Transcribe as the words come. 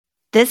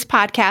This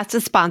podcast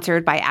is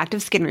sponsored by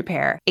Active Skin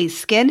Repair, a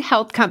skin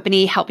health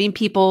company helping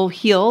people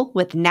heal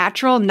with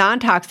natural,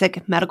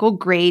 non-toxic,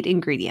 medical-grade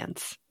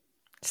ingredients.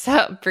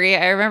 So, Brie,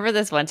 I remember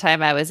this one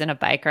time I was in a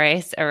bike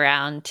race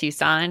around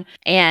Tucson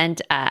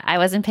and I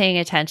wasn't paying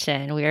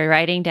attention. We were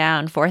riding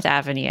down 4th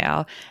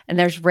Avenue and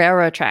there's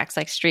railroad tracks,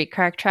 like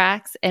streetcar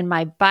tracks. And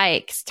my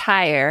bike's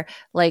tire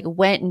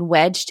went and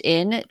wedged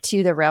in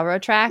to the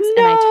railroad tracks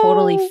and I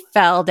totally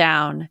fell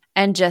down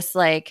and just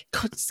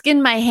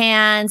skinned my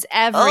hands,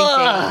 everything.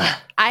 Ugh.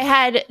 I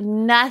had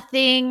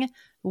nothing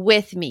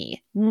with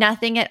me,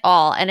 nothing at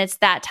all. And it's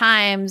that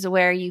times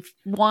where you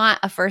want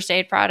a first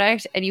aid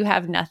product and you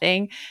have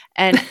nothing.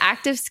 And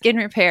Active Skin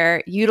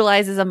Repair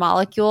utilizes a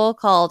molecule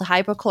called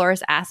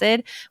hypochlorous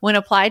acid. When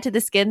applied to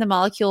the skin, the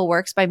molecule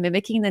works by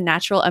mimicking the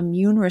natural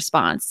immune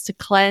response to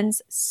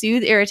cleanse,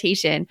 soothe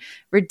irritation,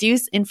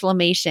 reduce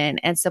inflammation,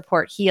 and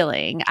support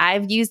healing.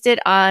 I've used it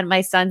on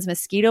my son's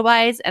mosquito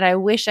bites, and I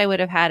wish I would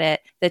have had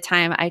it the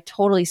time I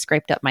totally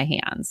scraped up my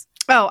hands.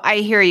 Oh, I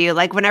hear you.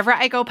 Whenever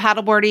I go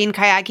paddleboarding,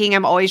 kayaking,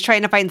 I'm always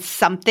trying to find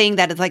something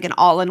that is an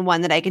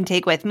all-in-one that I can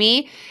take with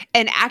me.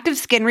 And Active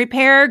Skin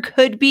Repair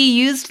could be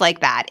used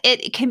like that.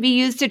 It can be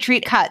used to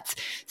treat cuts,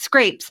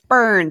 scrapes,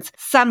 burns,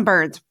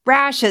 sunburns,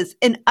 rashes,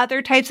 and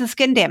other types of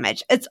skin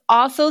damage. It's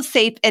also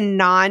safe and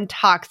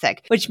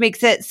non-toxic, which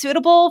makes it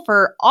suitable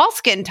for all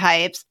skin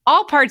types,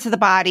 all parts of the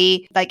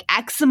body, like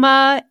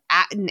eczema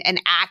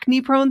and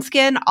acne-prone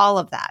skin, all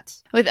of that.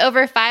 With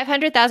over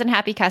 500,000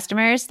 happy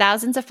customers,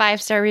 thousands of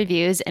 5-star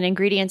reviews, and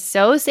ingredients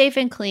so safe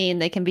and clean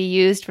they can be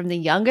used from the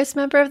youngest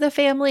member of the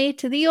family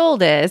to the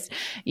oldest,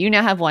 you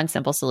now have one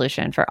simple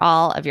solution for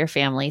all of your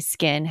family's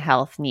skin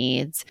health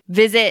needs.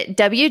 Visit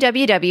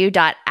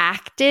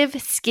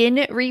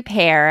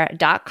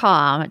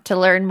www.activeskinrepair.com to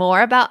learn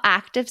more about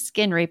Active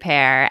Skin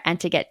Repair and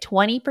to get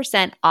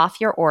 20%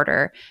 off your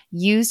order.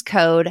 Use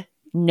code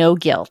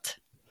NOGUILT.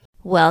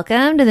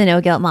 Welcome to the No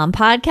Guilt Mom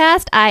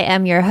podcast. I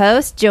am your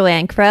host,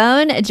 Joanne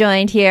Crone,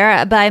 joined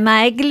here by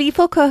my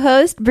gleeful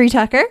co-host, Brie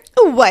Tucker.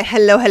 Why,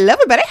 hello,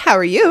 everybody. How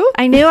are you?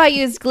 I knew I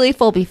used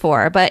gleeful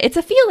before, but it's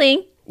a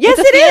feeling. Yes,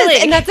 it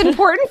is. And that's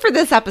important for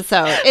this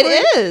episode.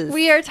 It is.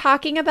 We are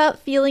talking about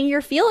feeling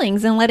your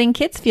feelings and letting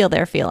kids feel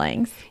their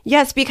feelings.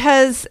 Yes,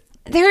 because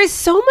there is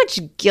so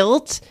much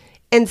guilt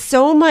and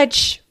so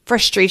much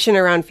frustration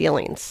around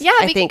feelings. Yeah,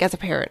 I think as a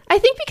parent. I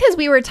think because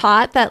we were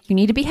taught that you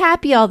need to be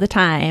happy all the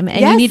time and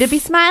you need to be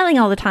smiling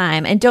all the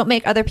time and don't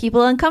make other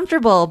people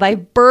uncomfortable by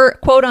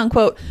quote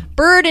unquote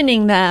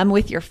burdening them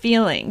with your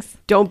feelings.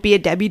 Don't be a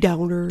Debbie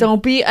Downer.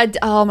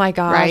 Oh my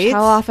gosh. Right?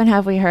 How often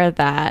have we heard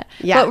that?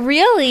 Yeah. But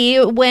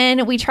really,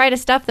 when we try to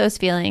stuff those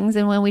feelings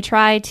and when we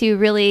try to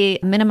really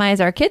minimize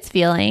our kids'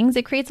 feelings,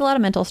 it creates a lot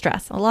of mental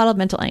stress, a lot of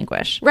mental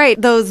anguish.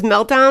 Right. Those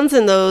meltdowns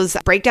and those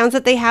breakdowns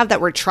that they have that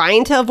we're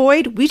trying to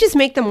avoid, we just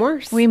make them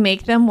worse. We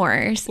make them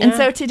worse. Yeah. And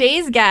so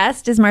today's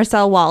guest is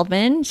Marcelle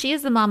Waldman. She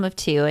is the mom of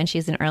 2 and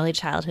she's an early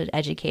childhood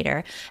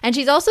educator. And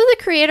she's also the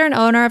creator and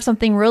owner of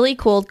something really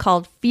cool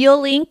called Feel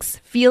Links,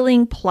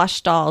 Feeling Plush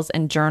Dolls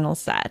and Journal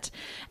Set,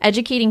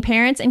 educating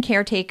parents and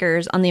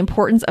caretakers on the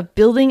importance of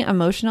building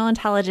emotional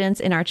intelligence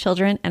in our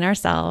children and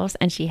ourselves.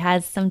 And she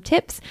has some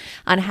tips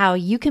on how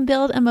you can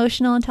build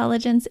emotional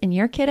intelligence in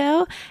your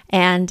kiddo.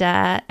 And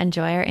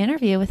enjoy our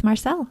interview with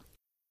Marcelle.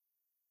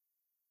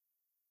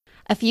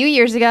 A few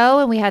years ago,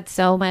 when we had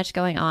so much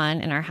going on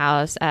in our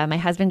house, my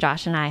husband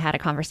Josh and I had a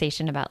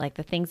conversation about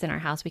the things in our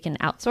house we can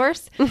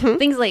outsource,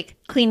 things like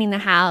cleaning the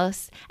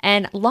house,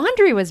 and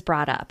laundry was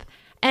brought up.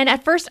 And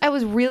at first I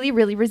was really,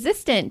 really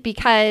resistant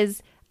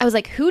because I was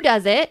like, who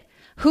does it?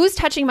 Who's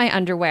touching my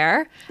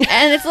underwear?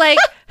 And it's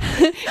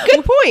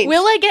good point.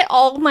 Will I get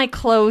all my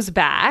clothes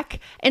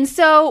back? And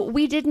so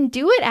we didn't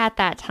do it at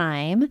that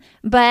time.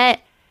 But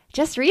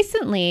just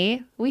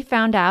recently, we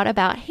found out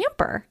about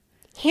Hamper.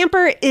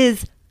 Hamper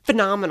is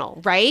phenomenal,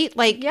 right?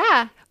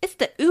 Yeah. It's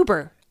the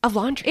Uber of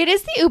laundry. It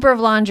is the Uber of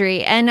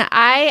laundry. And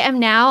I am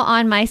now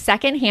on my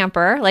second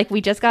hamper. We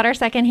just got our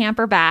second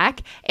hamper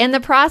back. And the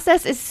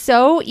process is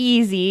so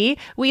easy.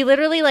 We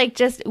literally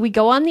we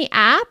go on the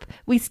app,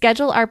 we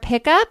schedule our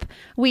pickup,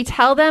 we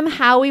tell them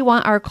how we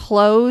want our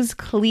clothes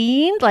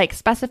cleaned,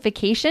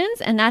 specifications,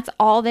 and that's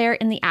all there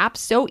in the app.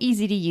 So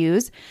easy to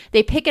use.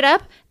 They pick it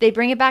up, they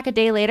bring it back a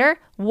day later,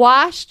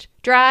 washed,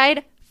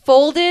 dried,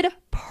 folded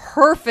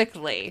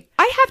perfectly.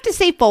 I have to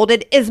say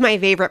folded is my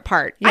favorite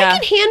part. Yeah. I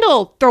can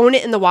handle throwing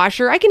it in the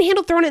washer. I can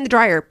handle throwing it in the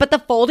dryer. But the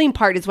folding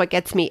part is what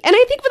gets me. And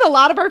I think with a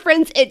lot of our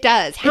friends, it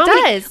does. It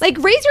does.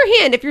 Raise your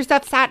hand if your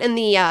stuff sat in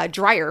the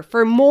dryer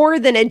for more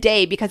than a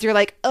day because you're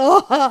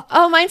oh.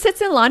 Oh, mine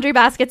sits in laundry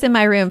baskets in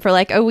my room for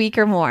a week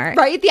or more.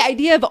 Right? The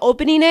idea of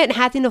opening it and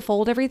having to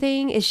fold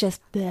everything is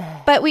just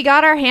bleh. But we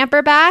got our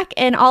hamper back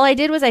and all I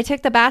did was I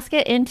took the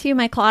basket into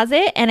my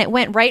closet and it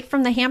went right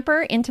from the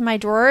hamper into my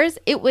drawers.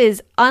 It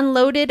was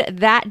unloaded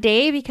that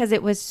day because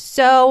it was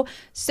so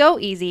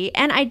easy.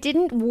 And I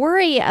didn't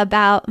worry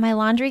about my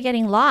laundry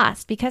getting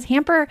lost because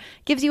Hamper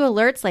gives you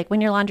alerts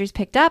when your laundry's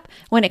picked up,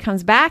 when it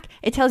comes back,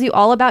 it tells you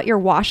all about your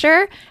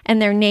washer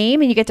and their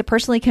name and you get to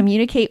personally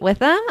communicate with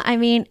them. I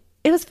mean,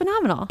 It was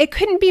phenomenal. It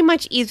couldn't be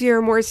much easier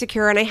or more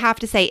secure. And I have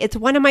to say, it's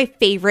one of my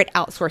favorite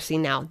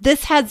outsourcing now.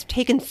 This has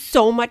taken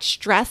so much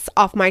stress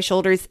off my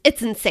shoulders.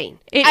 It's insane.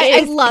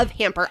 I love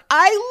Hamper.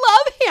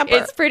 I love Hamper.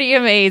 It's pretty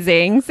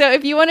amazing. So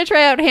if you want to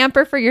try out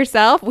Hamper for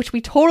yourself, which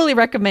we totally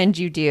recommend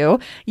you do,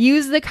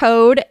 use the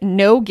code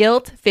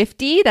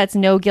NOGUILT50, that's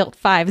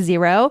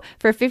NOGUILT50,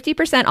 for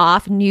 50%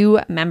 off new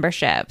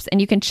memberships.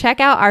 And you can check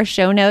out our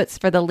show notes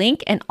for the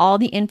link and all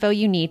the info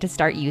you need to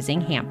start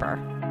using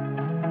Hamper.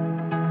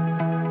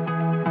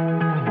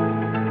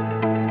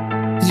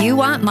 You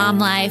want mom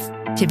life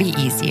to be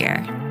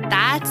easier.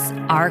 That's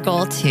our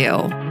goal too.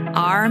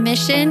 Our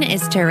mission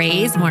is to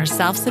raise more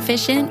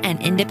self-sufficient and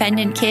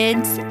independent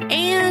kids,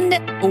 and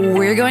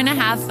we're going to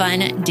have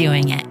fun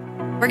doing it.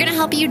 We're going to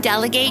help you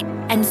delegate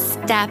and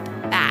step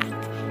back.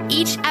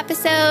 Each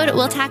episode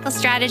will tackle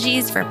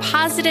strategies for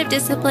positive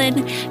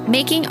discipline,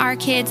 making our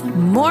kids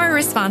more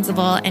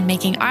responsible and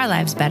making our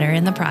lives better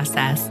in the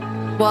process.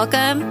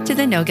 Welcome to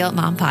the No Guilt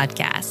Mom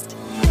Podcast.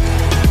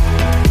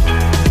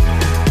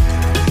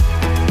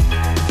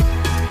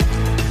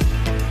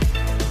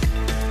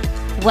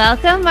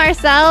 Welcome,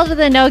 Marcelle, to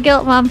the No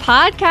Guilt Mom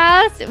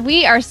Podcast.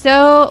 We're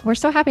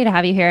so happy to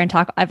have you here and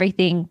talk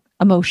everything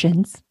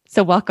emotions.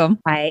 So welcome.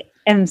 I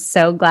am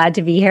so glad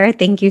to be here.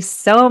 Thank you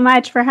so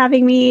much for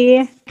having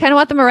me. Kind of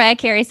want the Mariah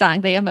Carey song,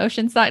 the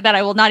emotion song that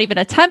I will not even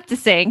attempt to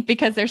sing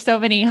because there's so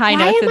many high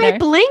notes in there. Why am I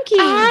blinking?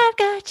 I've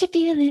got you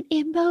feeling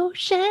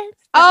emotions.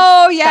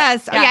 Oh,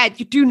 yes. Yeah.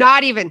 You do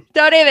not even.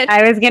 Don't even.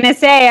 I was going to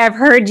say, I've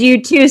heard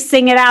you two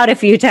sing it out a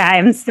few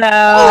times. So,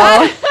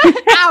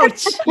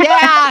 ouch.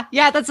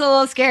 Yeah, that's a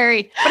little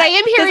scary. But I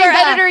am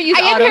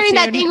hearing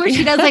that thing where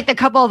she does like the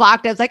couple of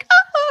octaves, like,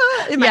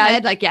 in my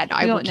head. Like, no,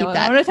 I won't keep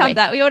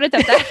that. We won't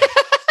attempt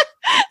that.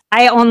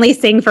 I only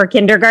sing for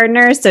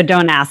kindergartners, so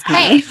don't ask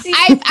me.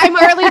 Hey, I'm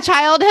early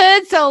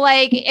childhood, so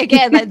like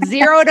again, like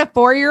 0 to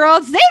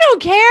 4-year-olds, they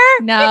don't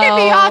care. No, they can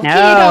be off key,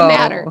 don't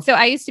matter. So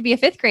I used to be a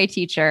 5th grade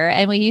teacher,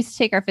 and we used to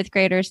take our 5th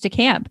graders to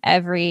camp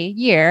every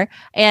year,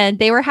 and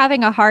they were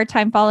having a hard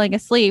time falling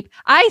asleep.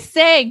 I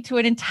sang to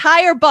an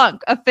entire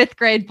bunk of 5th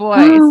grade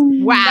boys.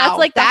 Wow, that's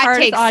like the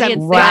hardest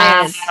audience.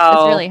 Wow.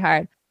 It's really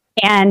hard.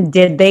 And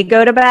did they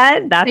go to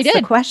bed? That's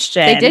the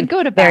question. They did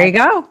go to bed. There you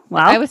go.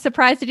 Well, I was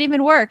surprised it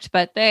even worked,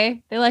 but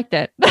they liked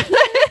it.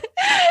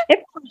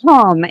 It's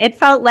home. It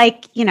felt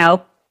like,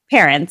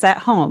 parents at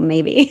home,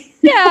 maybe.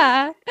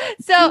 Yeah.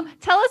 So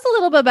tell us a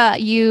little bit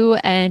about you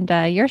and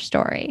your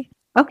story.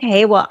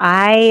 Okay. Well,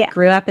 I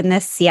grew up in the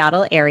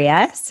Seattle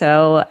area,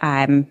 so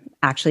I'm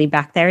actually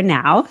back there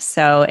now.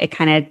 So it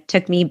kind of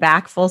took me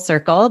back full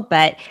circle,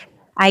 but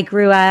I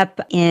grew up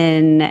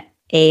in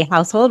a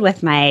household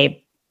with my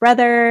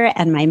brother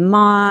and my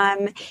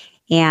mom,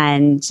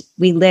 and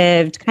we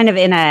lived kind of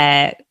in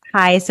a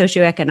high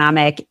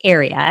socioeconomic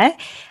area.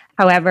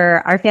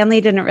 However, our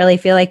family didn't really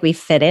feel like we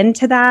fit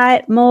into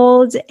that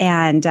mold,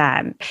 and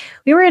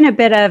we were in a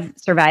bit of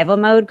survival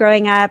mode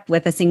growing up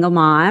with a single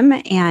mom,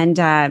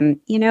 and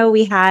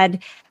we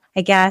had,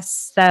 I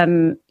guess,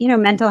 some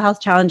mental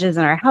health challenges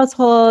in our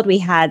household. We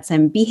had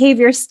some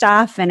behavior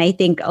stuff, and I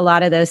think a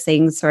lot of those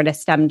things sort of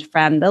stemmed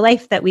from the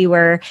life that we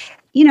were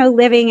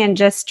living and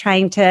just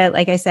trying to,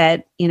 like I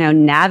said,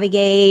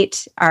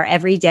 navigate our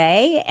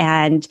everyday.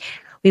 And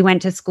we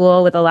went to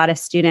school with a lot of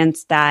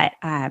students that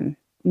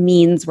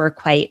means were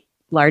quite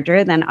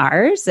larger than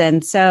ours.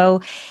 And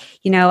so,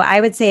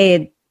 I would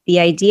say the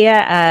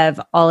idea of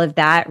all of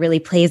that really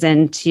plays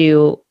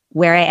into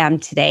where I am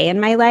today in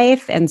my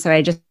life. And so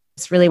I just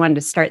really wanted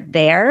to start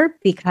there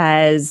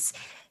because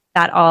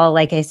that all,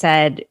 like I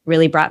said,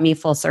 really brought me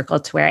full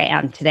circle to where I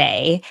am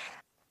today.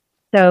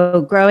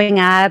 So growing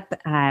up,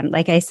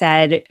 like I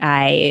said,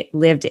 I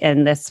lived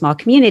in this small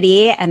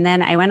community, and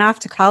then I went off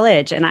to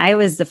college, and I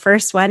was the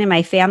first one in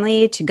my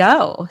family to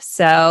go.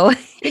 So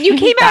and you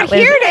came out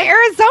here to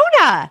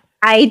Arizona.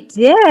 I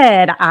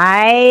did.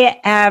 I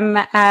am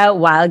a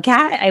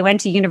Wildcat. I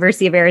went to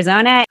University of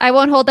Arizona. I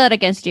won't hold that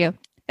against you.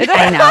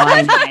 I know.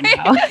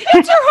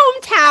 It's your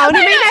hometown. It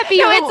may not be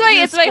your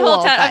it's my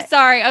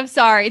hometown. I'm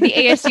sorry. The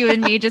ASU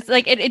and me just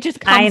like it just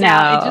comes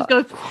out. It just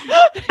goes.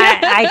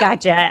 I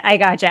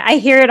gotcha. I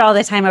hear it all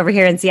the time over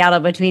here in Seattle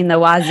between the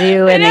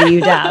Wazoo and the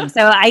UW.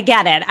 So I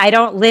get it. I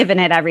don't live in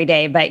it every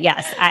day, but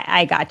yes,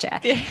 I gotcha.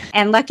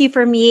 And lucky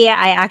for me,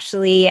 I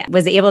actually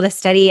was able to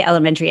study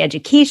elementary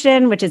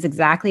education, which is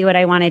exactly what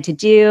I wanted to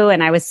do.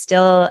 And I was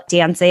still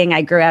dancing.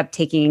 I grew up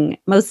taking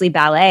mostly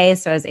ballet,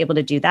 so I was able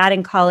to do that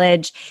in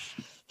college.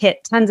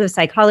 Hit tons of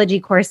psychology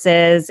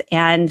courses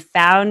and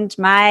found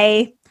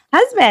my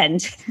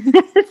husband.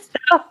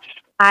 So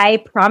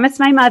I promised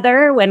my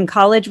mother when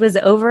college was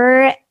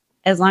over,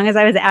 as long as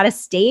I was out of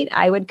state,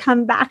 I would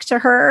come back to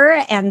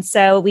her. And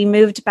so we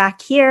moved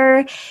back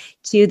here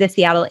to the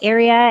Seattle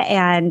area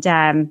and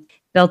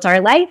built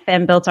our life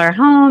and built our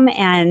home.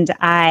 And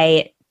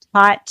I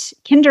taught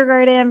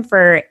kindergarten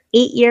for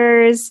 8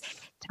 years.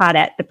 Taught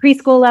at the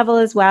preschool level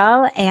as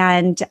well.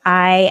 And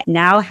I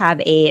now have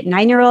a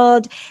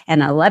 9-year-old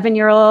and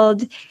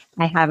 11-year-old.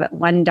 I have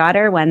one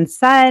daughter, one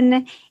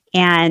son.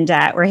 And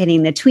we're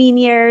hitting the tween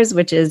years,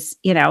 which is,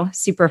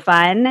 super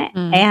fun.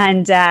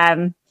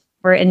 And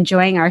we're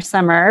enjoying our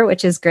summer,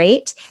 which is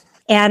great.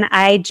 And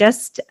I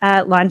just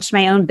launched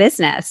my own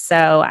business.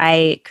 So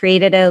I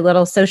created a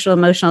little social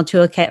emotional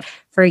toolkit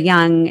for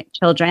young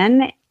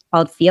children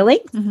called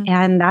Feelings.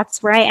 And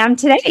that's where I am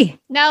today.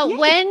 Now,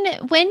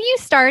 when you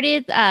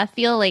started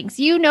Feelings,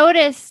 you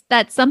noticed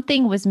that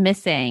something was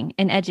missing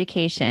in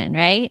education,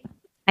 right?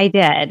 I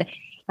did.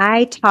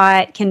 I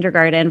taught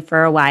kindergarten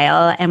for a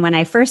while. And when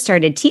I first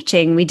started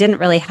teaching, we didn't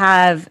really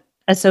have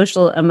a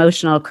social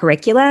emotional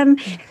curriculum.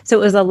 So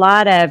it was a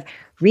lot of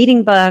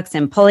reading books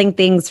and pulling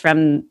things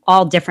from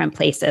all different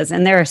places.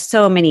 And there are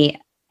so many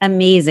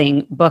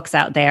amazing books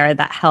out there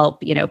that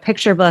help,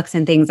 picture books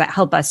and things that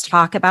help us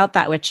talk about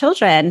that with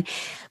children.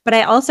 But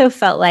I also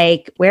felt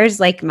like, where's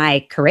like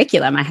my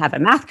curriculum? I have a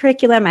math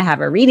curriculum, I have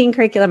a reading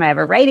curriculum, I have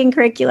a writing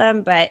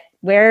curriculum, but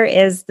where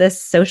is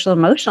this social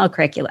emotional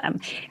curriculum?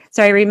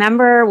 So I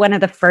remember one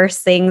of the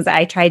first things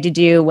I tried to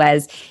do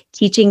was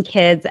teaching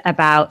kids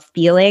about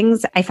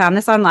feelings. I found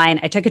this online.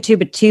 I took a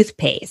tube of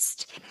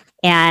toothpaste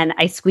and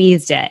I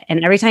squeezed it.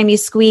 And every time you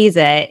squeeze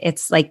it,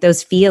 it's like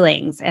those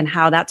feelings and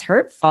how that's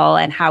hurtful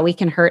and how we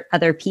can hurt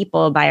other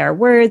people by our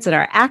words and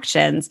our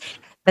actions.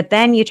 But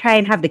then you try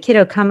and have the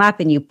kiddo come up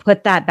and you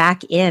put that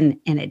back in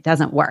and it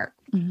doesn't work.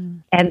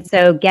 And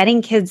so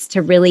getting kids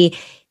to really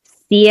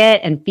see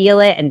it and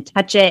feel it and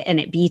touch it and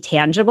it be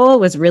tangible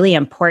was really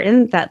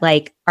important, that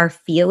like our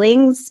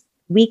feelings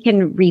we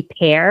can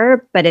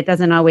repair, but it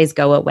doesn't always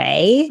go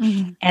away,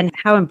 and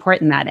how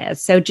important that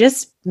is. So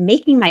just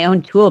making my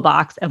own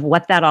toolbox of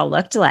what that all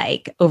looked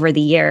like over the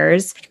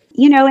years,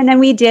 and then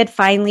we did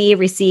finally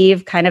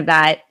receive kind of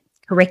that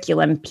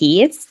curriculum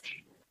piece,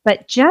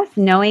 but just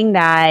knowing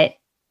that,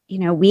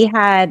 we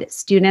had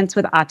students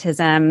with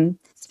autism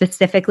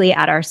specifically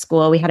at our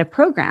school. We had a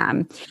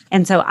program.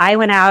 And so I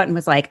went out and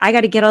was like, I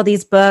got to get all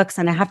these books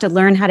and I have to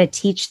learn how to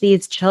teach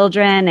these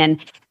children. And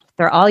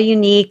they're all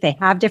unique. They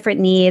have different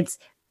needs,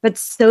 but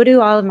so do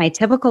all of my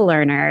typical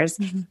learners.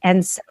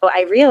 And so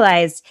I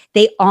realized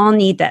they all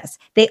need this.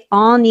 They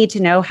all need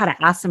to know how to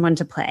ask someone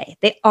to play.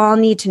 They all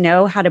need to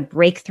know how to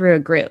break through a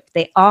group.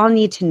 They all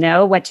need to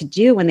know what to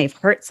do when they've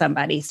hurt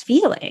somebody's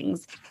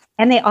feelings.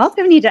 And they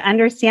also need to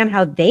understand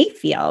how they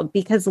feel,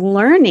 because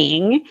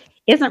learning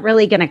isn't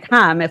really going to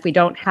come if we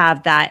don't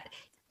have that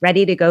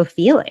ready to go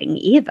feeling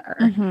either.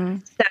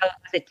 So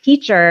as a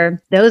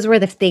teacher, those were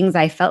the things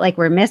I felt like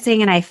were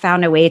missing. And I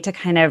found a way to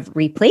kind of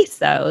replace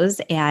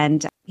those.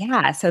 And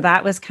so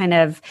that was kind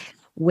of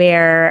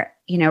where,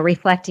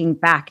 reflecting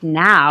back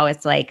now,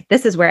 it's like,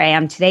 this is where I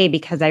am today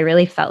because I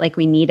really felt like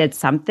we needed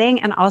something.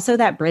 And also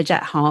that bridge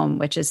at home,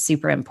 which is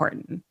super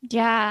important.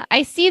 Yeah,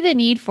 I see the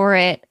need for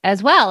it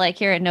as well, like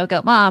here at No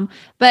Goat Mom.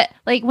 But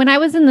like when I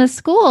was in the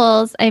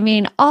schools, I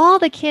mean, all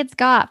the kids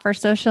got for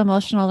social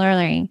emotional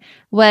learning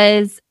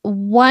was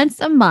once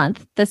a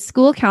month, the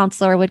school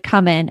counselor would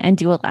come in and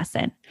do a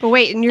lesson. But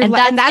wait, and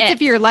that's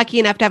if you're lucky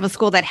enough to have a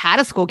school that had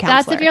a school counselor.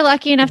 That's if you're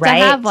lucky enough to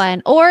have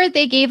one. Or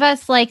they gave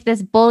us like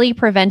this bully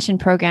prevention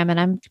program, and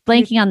I'm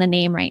blanking on the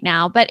name right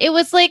now, but it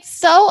was like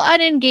so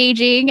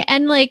unengaging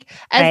and like,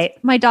 as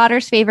my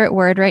daughter's favorite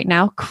word right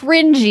now,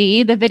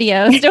 cringy, the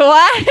videos to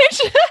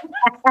watch.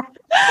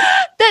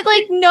 That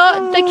like,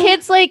 no, the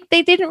kids, like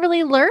they didn't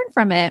really learn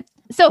from it.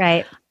 So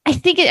I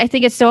think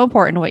it's so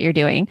important what you're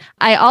doing.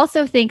 I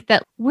also think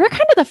that we're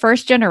kind of the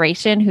first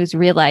generation who's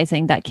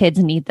realizing that kids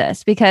need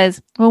this,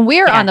 because when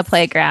we were on the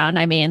playground,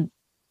 I mean,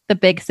 the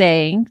big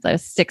saying,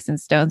 those sticks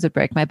and stones would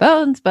break my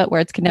bones, but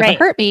words can never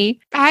hurt me.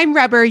 I'm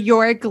rubber,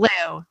 you're glue.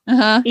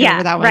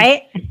 Yeah, that one.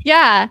 right?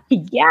 Yeah.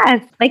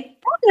 Yes. Like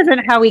that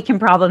isn't how we can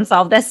problem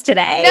solve this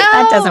today. No.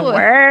 That doesn't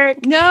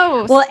work.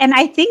 No. Well, and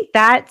I think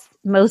that's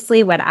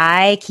mostly what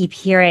I keep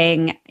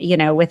hearing,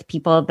 with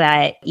people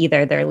that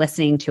either they're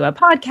listening to a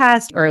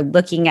podcast or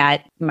looking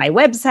at my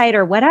website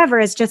or whatever,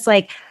 is just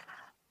like,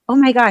 oh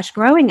my gosh,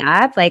 growing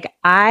up, like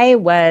I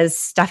was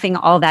stuffing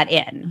all that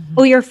in.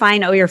 Oh, you're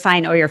fine. Oh, you're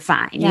fine. Oh, you're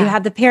fine. Yeah. You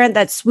had the parent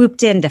that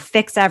swooped in to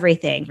fix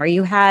everything, or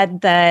you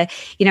had the,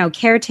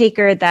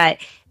 caretaker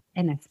that,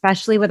 and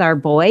especially with our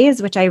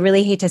boys, which I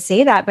really hate to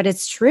say that, but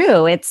it's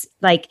true. It's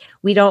like,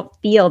 we don't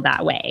feel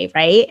that way.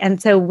 Right.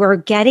 And so we're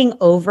getting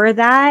over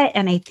that.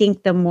 And I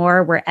think the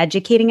more we're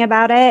educating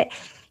about it,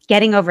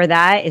 getting over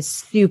that is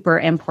super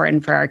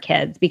important for our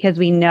kids, because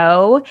we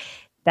know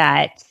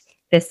that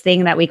this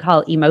thing that we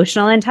call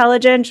emotional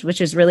intelligence,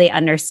 which is really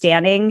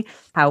understanding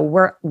how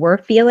we're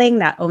feeling,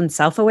 that own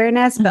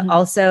self-awareness, but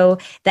also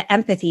the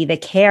empathy, the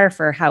care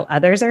for how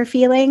others are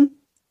feeling.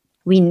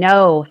 We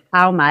know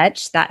how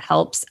much that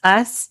helps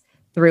us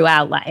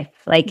throughout life.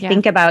 Like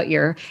think about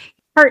your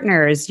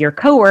partners, your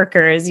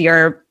coworkers,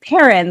 your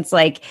parents,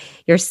 like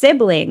your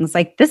siblings.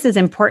 Like this is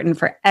important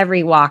for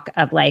every walk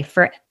of life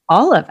for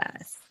all of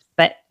us.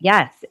 But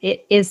yes,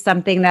 it is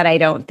something that I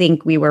don't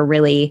think we were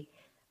really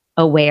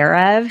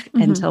aware of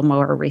until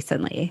more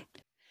recently.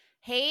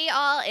 Hey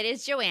all, it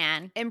is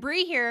Joanne. And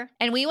Bree here.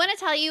 And we want to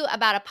tell you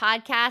about a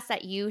podcast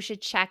that you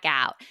should check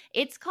out.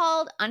 It's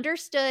called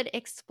Understood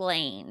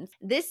Explains.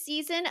 This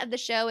season of the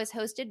show is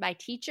hosted by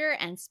teacher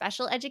and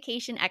special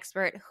education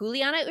expert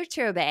Juliana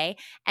Urturbe,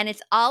 and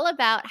it's all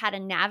about how to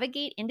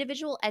navigate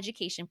individual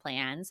education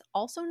plans,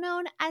 also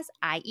known as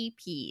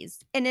IEPs.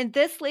 And in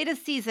this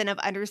latest season of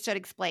Understood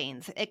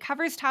Explains, it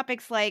covers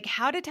topics like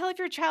how to tell if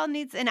your child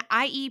needs an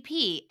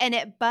IEP, and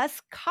it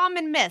busts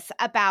common myths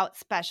about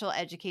special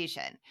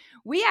education.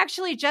 We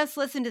actually just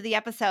listened to the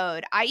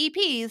episode,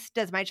 IEPs,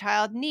 Does My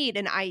Child Need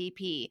an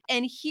IEP?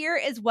 And here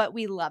is what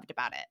we loved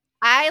about it.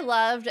 I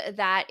loved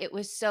that it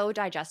was so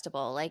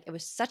digestible. Like, it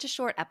was such a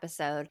short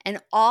episode,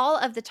 and all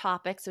of the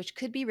topics, which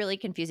could be really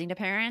confusing to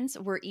parents,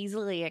 were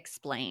easily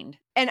explained.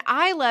 And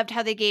I loved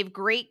how they gave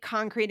great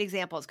concrete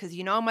examples, because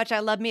you know how much I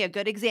love me a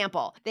good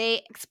example.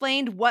 They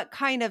explained what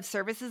kind of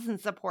services and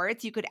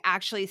supports you could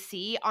actually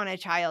see on a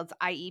child's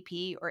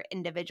IEP or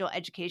individual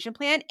education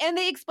plan. And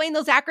they explained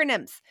those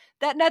acronyms.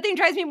 That nothing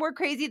drives me more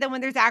crazy than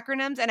when there's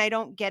acronyms and I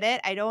don't get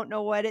it. I don't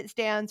know what it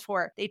stands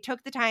for. They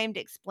took the time to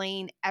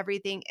explain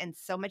everything in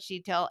so much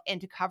detail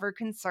and to cover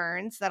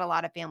concerns that a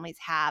lot of families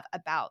have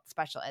about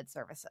special ed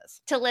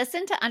services. To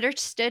listen to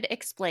Understood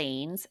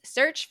Explains,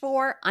 search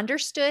for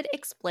Understood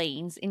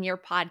Explains in your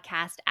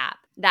podcast app.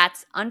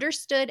 That's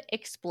Understood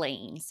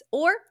Explains,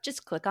 or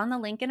just click on the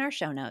link in our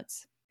show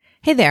notes.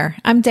 Hey there,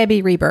 I'm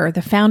Debbie Reber,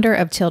 the founder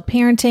of Tilt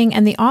Parenting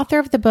and the author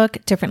of the book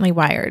Differently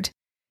Wired.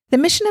 The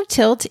mission of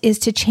Tilt is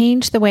to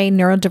change the way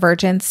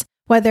neurodivergence,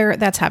 whether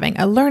that's having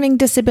a learning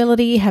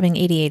disability, having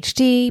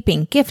ADHD,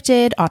 being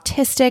gifted,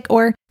 autistic,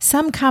 or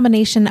some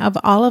combination of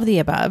all of the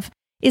above,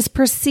 is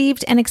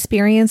perceived and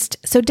experienced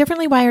so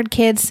differently wired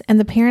kids and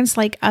the parents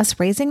like us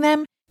raising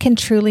them can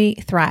truly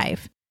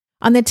thrive.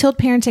 On the Tilt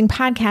Parenting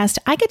podcast,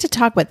 I get to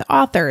talk with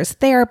authors,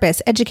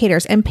 therapists,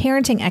 educators, and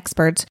parenting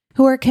experts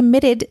who are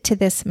committed to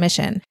this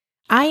mission.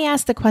 I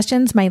ask the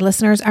questions my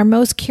listeners are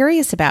most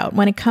curious about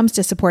when it comes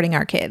to supporting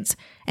our kids.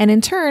 And in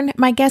turn,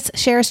 my guests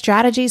share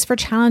strategies for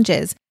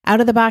challenges,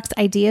 out-of-the-box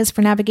ideas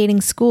for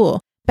navigating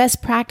school,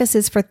 best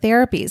practices for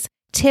therapies,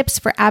 tips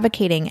for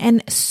advocating,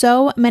 and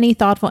so many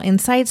thoughtful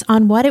insights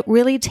on what it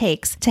really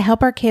takes to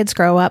help our kids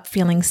grow up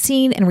feeling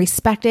seen and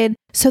respected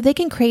so they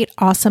can create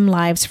awesome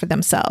lives for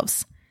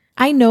themselves.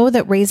 I know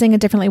that raising a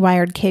differently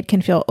wired kid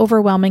can feel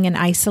overwhelming and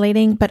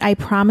isolating, but I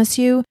promise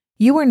you,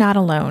 you are not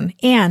alone,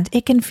 and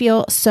it can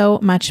feel so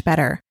much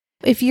better.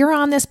 If you're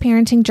on this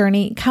parenting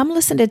journey, come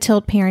listen to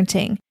Tilt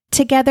Parenting.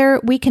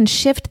 Together, we can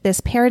shift this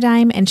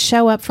paradigm and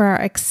show up for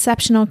our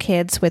exceptional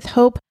kids with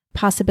hope,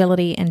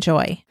 possibility, and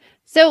joy.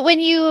 So when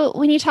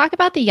you talk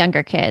about the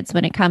younger kids,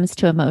 when it comes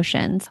to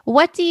emotions,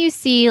 what do you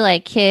see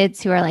like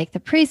kids who are like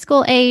the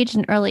preschool age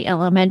and early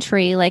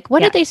elementary, like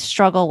what do they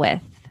struggle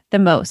with the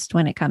most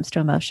when it comes to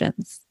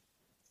emotions?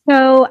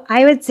 So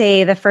I would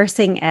say the first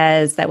thing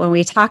is that when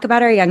we talk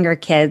about our younger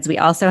kids, we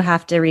also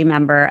have to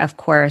remember, of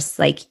course,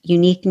 like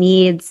unique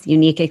needs,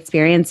 unique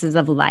experiences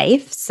of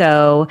life.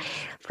 So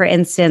for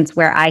instance,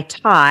 where I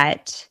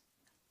taught,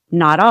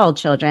 not all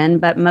children,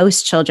 but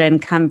most children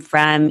come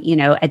from,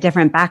 a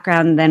different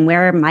background than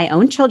where my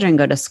own children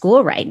go to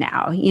school right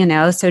now,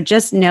 so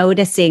just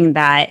noticing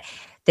that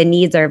the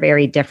needs are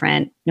very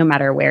different no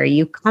matter where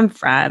you come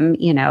from.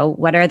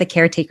 What are the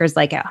caretakers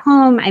like at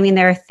home? I mean,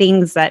 there are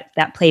things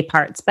that play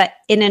parts, but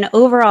in an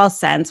overall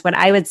sense, what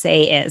I would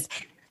say is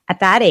at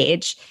that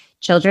age,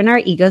 children are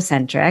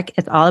egocentric.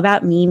 It's all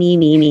about me, me,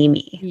 me, me,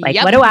 me. Like,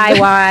 What do I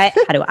want?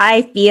 How do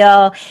I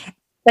feel?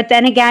 But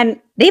then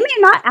again, they may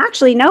not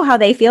actually know how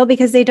they feel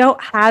because they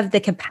don't have the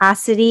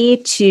capacity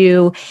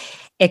to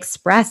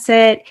express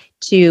it,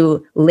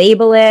 to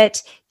label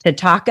it, to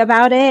talk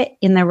about it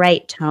in the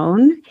right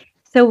tone.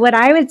 So what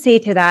I would say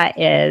to that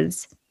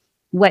is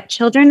what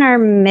children are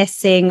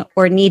missing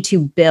or need to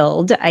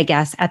build, I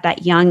guess, at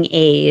that young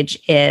age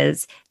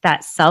is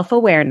that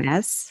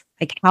self-awareness,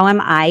 like how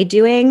am I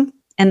doing,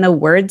 and the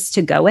words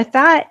to go with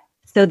that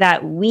so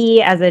that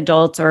we as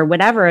adults or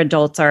whatever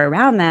adults are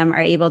around them are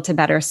able to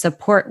better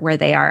support where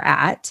they are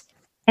at.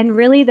 And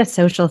really the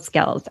social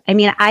skills. I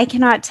mean, I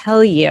cannot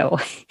tell you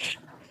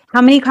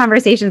how many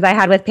conversations I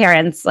had with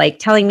parents, like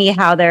telling me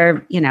how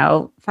their,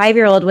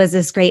 5-year-old was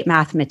this great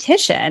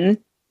mathematician,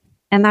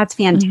 and that's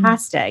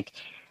fantastic.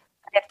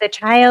 Mm-hmm. If the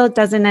child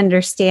doesn't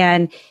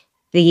understand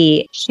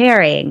the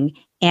sharing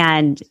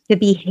and the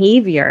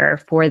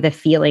behavior for the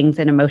feelings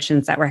and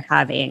emotions that we're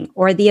having,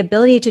 or the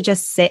ability to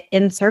just sit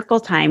in circle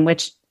time,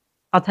 which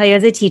I'll tell you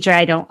as a teacher,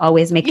 I don't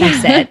always make them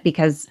sit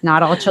because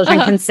not all children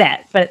can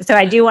sit. But so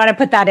I do want to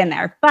put that in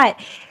there. But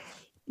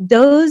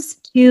those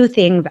two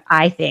things,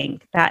 I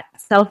think, that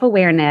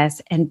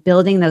self-awareness and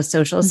building those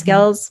social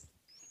skills.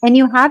 And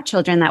you have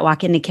children that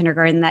walk into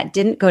kindergarten that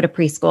didn't go to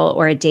preschool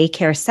or a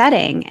daycare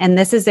setting, and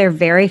this is their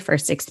very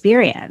first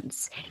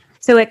experience.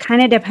 So it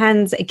kind of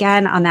depends,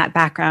 again, on that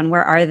background.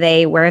 Where are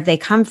they? Where have they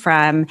come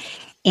from?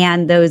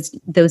 And those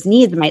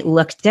needs might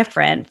look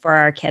different for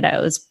our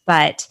kiddos.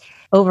 But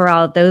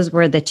overall, those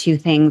were the two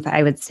things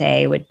I would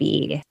say would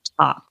be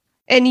top.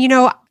 And,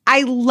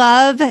 I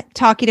love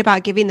talking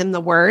about giving them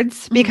the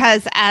words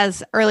because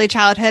as early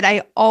childhood,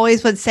 I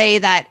always would say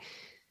that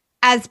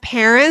as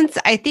parents,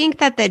 I think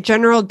that the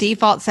general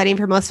default setting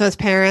for most of us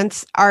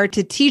parents are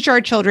to teach our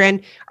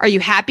children, are you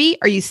happy?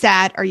 Are you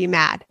sad? Are you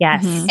mad?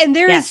 Yes. And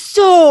there is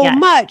so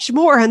much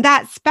more on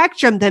that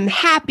spectrum than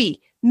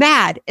happy,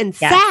 mad, and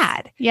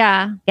sad.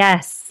 Yeah.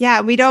 Yes.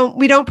 Yeah. We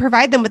don't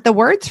provide them with the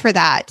words for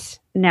that.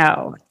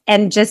 No.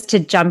 And just to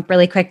jump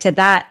really quick to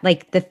that,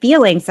 like the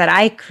feelings that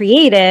I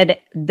created,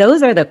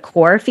 those are the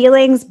core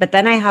feelings, but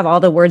then I have all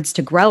the words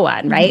to grow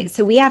on, right?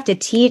 So we have to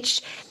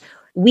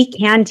we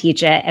can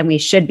teach it and we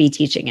should be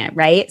teaching it,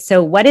 right?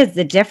 So what is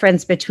the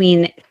difference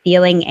between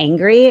feeling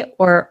angry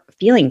or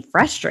feeling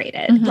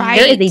frustrated? Right.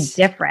 There is a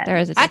difference. There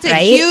is a That's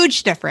difference. a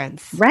huge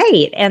difference.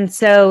 Right. And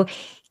so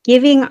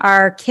giving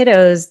our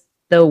kiddos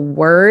the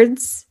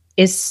words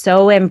is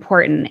so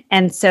important.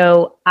 And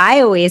so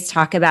I always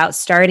talk about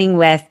starting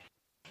with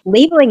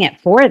labeling it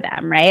for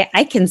them, right?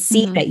 I can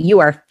see that you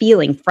are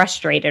feeling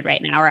frustrated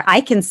right now, or I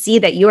can see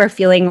that you are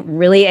feeling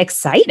really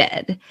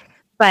excited.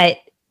 But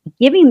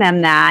giving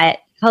them that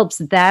helps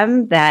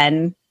them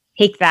then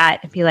take that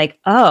and be like,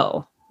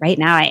 oh, right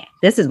now,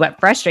 this is what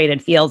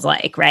frustrated feels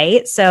like,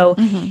 right? So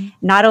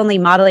not only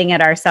modeling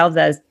it ourselves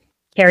as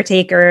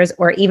caretakers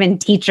or even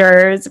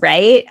teachers,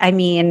 right? I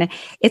mean,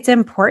 it's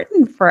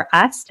important for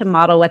us to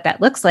model what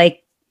that looks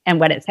like and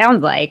what it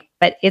sounds like,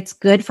 but it's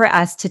good for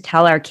us to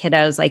tell our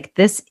kiddos, like,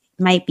 this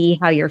might be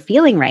how you're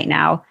feeling right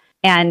now.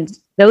 And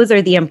those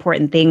are the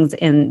important things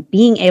in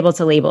being able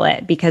to label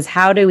it, because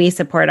how do we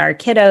support our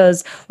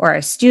kiddos or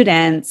our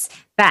students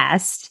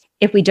best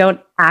if we don't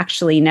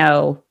actually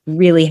know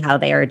really how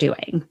they are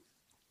doing?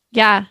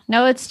 Yeah,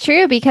 no, it's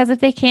true, because if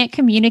they can't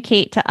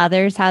communicate to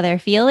others how they're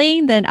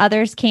feeling, then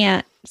others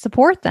can't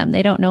support them.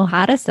 They don't know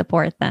how to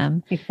support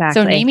them.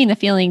 Exactly. So naming the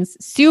feelings,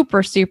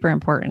 super, super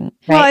important.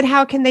 Right. Well, and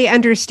how can they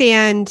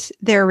understand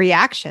their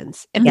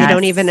reactions if they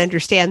don't even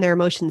understand their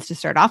emotions to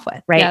start off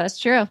with? Right. Yeah, that's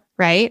true.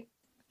 Right?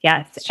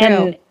 Yes. True.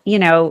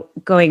 And,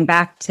 going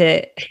back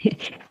to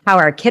how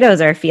our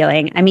kiddos are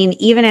feeling, I mean,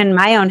 even in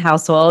my own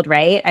household,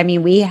 right? I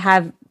mean, we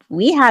had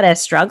a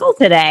struggle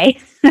today,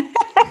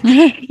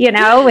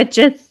 with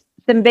just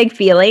some big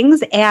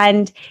feelings,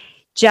 and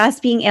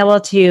just being able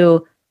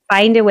to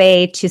find a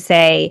way to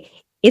say,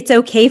 it's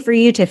okay for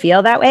you to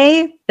feel that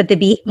way, but the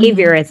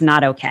behavior is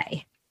not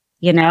okay.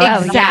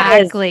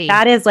 Exactly.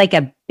 That is like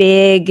a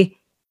big,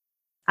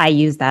 I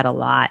use that a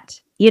lot,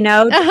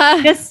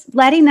 just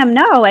letting them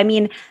know. I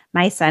mean,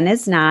 my son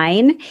is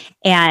 9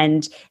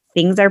 and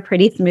things are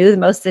pretty smooth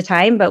most of the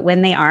time, but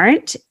when they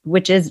aren't,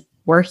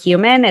 we're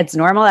human, it's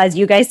normal. As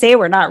you guys say,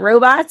 we're not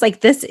robots.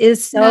 Like, this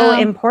is so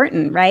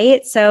important,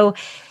 right? So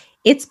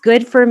it's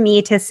good for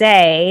me to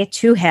say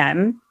to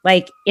him,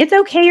 like, it's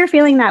okay you're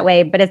feeling that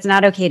way, but it's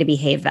not okay to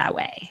behave that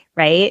way,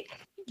 right?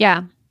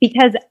 Yeah.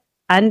 Because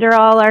under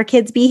all our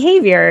kids'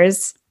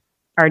 behaviors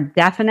are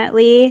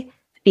definitely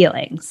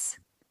feelings.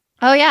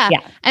 Oh, yeah. Yeah.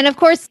 And of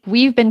course,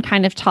 we've been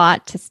kind of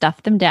taught to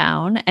stuff them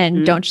down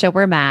and don't show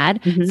we're mad.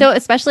 So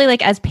especially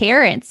like as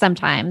parents,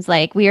 sometimes,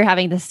 like we were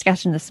having this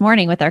discussion this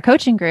morning with our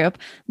coaching group,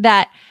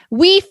 that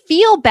we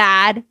feel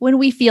bad when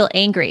we feel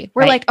angry.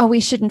 We're like, oh, we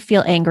shouldn't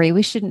feel angry.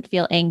 We shouldn't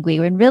feel angry.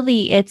 When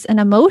really it's an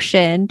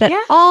emotion that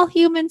all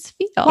humans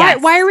feel.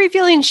 Why are we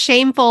feeling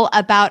shameful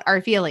about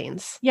our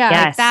feelings?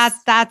 Yeah. Like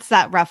that's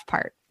that rough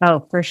part.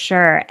 Oh, for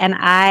sure. And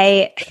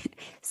I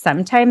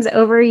sometimes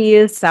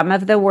overuse some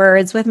of the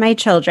words with my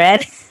children.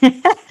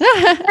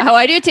 Oh,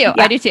 I do too. Yeah,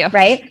 I do too.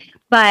 Right.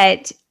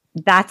 But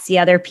that's the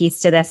other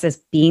piece to this, is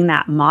being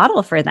that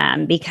model for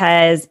them,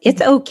 because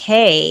it's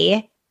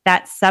okay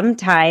that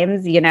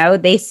sometimes,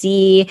 they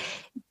see,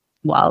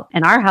 well,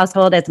 in our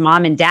household, it's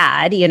mom and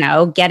dad,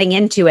 getting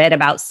into it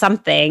about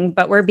something,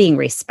 but we're being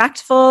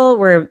respectful.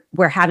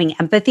 We're having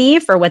empathy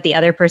for what the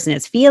other person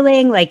is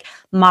feeling. Like,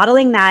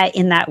 modeling that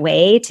in that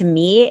way, to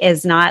me,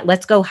 is not,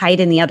 let's go hide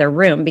in the other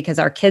room because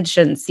our kids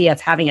shouldn't see us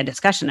having a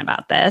discussion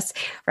about this,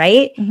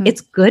 right?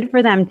 It's good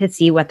for them to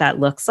see what that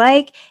looks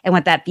like and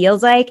what that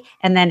feels like,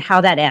 and then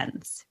how that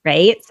ends,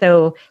 right?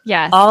 So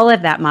all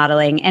of that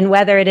modeling, and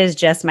whether it is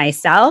just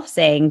myself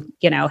saying,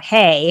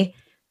 hey,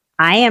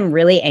 I am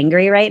really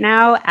angry right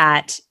now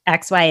at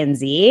X, Y, and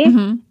Z.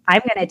 I'm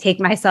going to take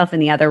myself in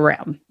the other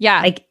room.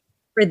 Yeah. Like,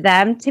 for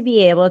them to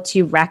be able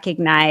to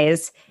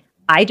recognize,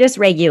 I just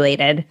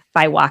regulated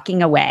by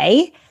walking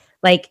away.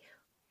 Like,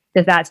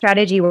 does that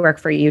strategy work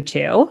for you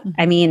too?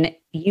 I mean,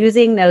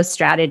 using those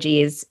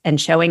strategies and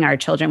showing our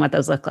children what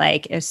those look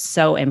like is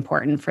so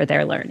important for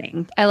their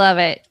learning. I love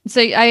it.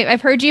 So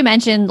I've heard you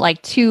mention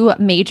like 2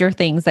 major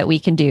things that we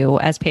can do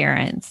as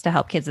parents to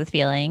help kids with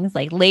feelings,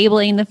 like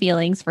labeling the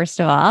feelings, first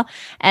of all,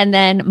 and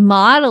then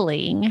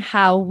modeling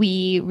how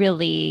we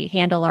really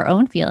handle our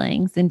own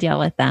feelings and deal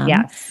with them.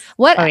 Yes.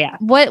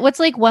 What's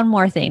like one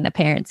more thing that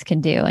parents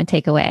can do and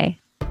take away?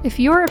 If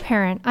you're a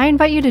parent, I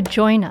invite you to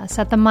join us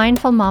at the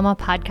Mindful Mama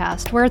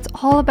podcast, where it's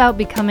all about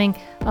becoming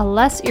a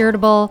less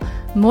irritable,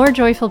 more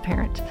joyful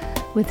parent.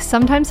 With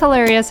sometimes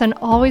hilarious and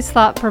always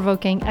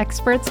thought-provoking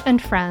experts and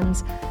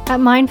friends, at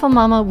Mindful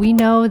Mama, we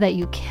know that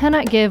you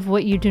cannot give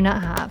what you do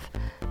not have.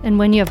 And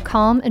when you have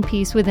calm and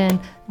peace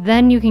within,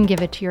 then you can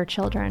give it to your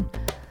children.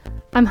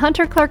 I'm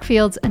Hunter Clark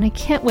Fields, and I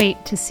can't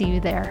wait to see you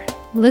there.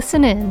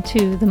 Listen in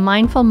to the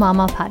Mindful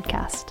Mama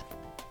podcast.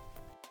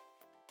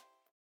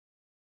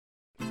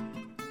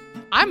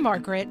 I'm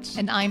Margaret.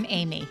 And I'm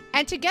Amy.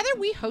 And together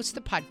we host the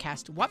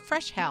podcast, What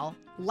Fresh Hell?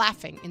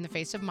 Laughing in the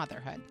Face of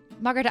Motherhood.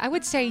 Margaret, I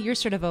would say you're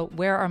sort of a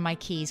where are my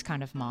keys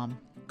kind of mom.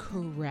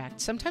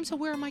 Correct. Sometimes a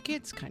where are my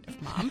kids kind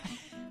of mom.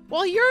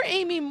 Well, you're,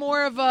 Amy,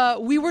 more of a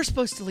we were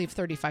supposed to leave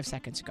 35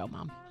 seconds ago,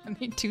 mom. I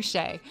mean, touche.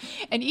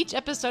 In each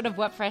episode of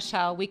What Fresh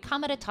Hell, we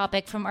come at a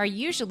topic from our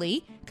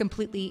usually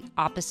completely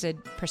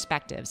opposite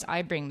perspectives.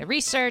 I bring the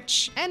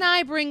research. And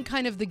I bring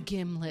kind of the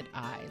gimlet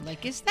eye.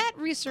 Like, is that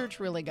research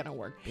really going to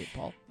work,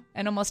 people?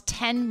 And almost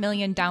 10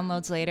 million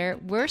downloads later,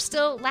 we're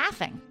still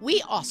laughing.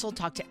 We also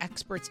talk to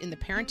experts in the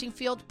parenting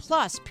field,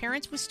 plus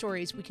parents with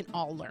stories we can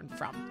all learn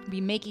from.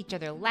 We make each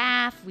other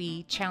laugh,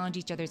 we challenge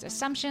each other's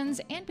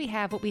assumptions, and we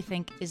have what we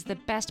think is the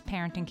best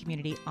parenting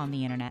community on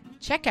the internet.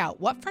 Check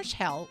out What Fresh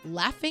Hell?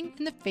 Laughing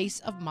in the Face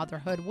of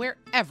Motherhood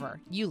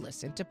wherever you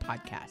listen to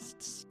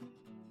podcasts.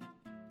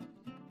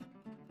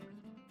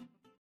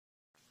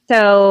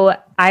 So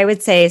I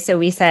would say, so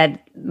we said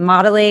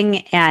modeling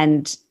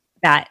and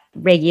that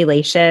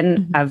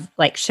regulation of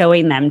like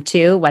showing them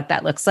too what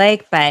that looks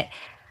like. But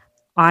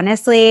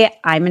honestly,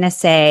 I'm going to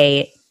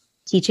say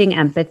teaching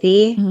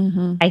empathy.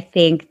 I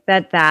think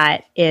that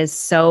that is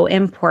so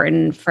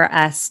important for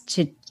us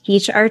to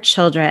teach our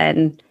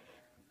children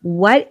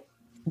what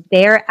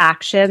their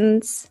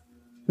actions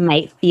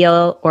might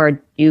feel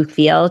or do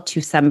feel to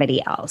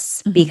somebody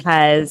else.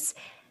 Because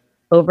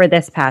over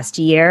this past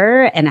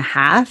year and a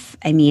half,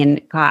 I mean,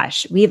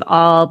 gosh, we've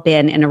all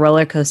been in a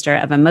roller coaster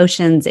of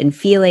emotions and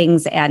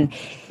feelings and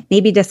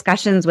maybe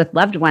discussions with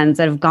loved ones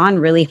that have gone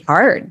really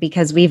hard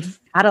because we've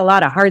had a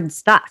lot of hard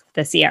stuff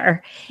this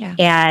year. Yeah.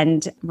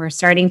 And we're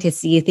starting to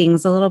see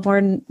things a little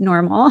more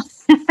normal.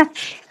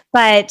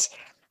 But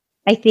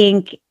I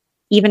think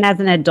even as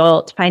an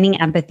adult,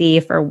 finding empathy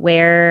for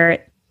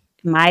where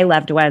my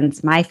loved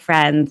ones, my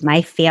friends,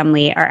 my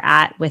family are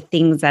at with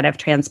things that have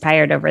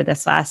transpired over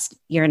this last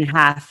year and a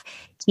half,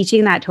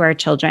 teaching that to our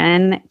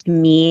children, to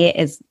me,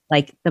 is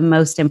like the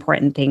most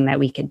important thing that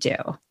we could do.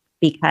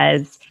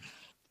 Because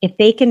if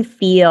they can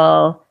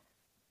feel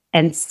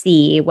and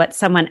see what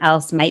someone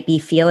else might be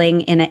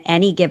feeling in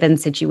any given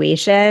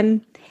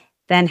situation,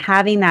 then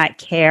having that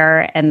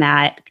care and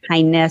that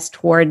kindness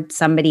toward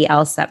somebody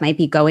else that might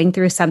be going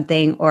through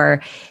something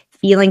or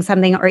feeling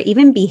something or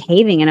even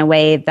behaving in a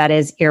way that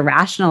is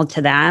irrational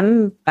to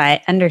them,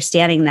 but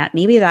understanding that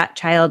maybe that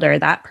child or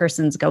that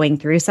person's going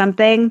through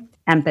something,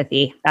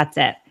 empathy, that's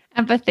it.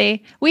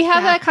 Empathy. We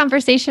have that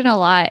conversation a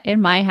lot in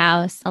my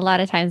house. A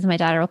lot of times my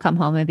daughter will come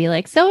home and be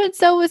like,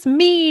 so-and-so was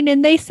mean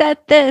and they said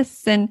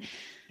this. And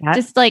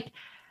just like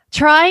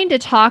trying to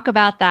talk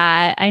about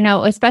that. I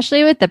know,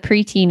 especially with the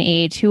preteen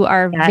age, who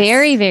are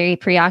very, very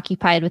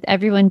preoccupied with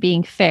everyone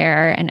being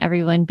fair and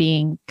everyone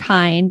being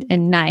kind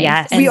and nice.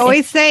 Yes. And we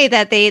always say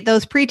that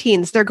those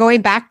preteens, they're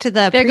going back to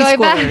the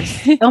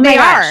preschoolers. Oh my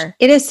gosh.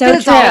 It is so true.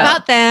 It's all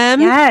about them.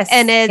 Yes.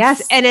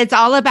 And it's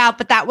all about,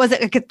 but that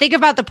wasn't, think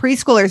about the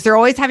preschoolers. They're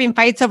always having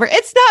fights over,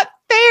 it's not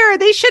fair.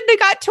 They shouldn't have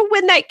got to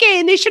win that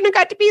game. They shouldn't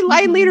have got to be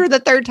line leader the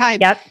third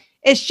time. Yep.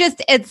 It's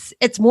just,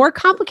 it's more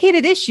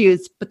complicated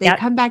issues, but they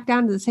come back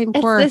down to the same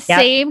core. It's the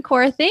same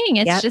core thing.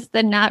 It's just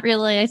the not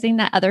realizing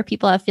that other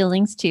people have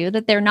feelings too,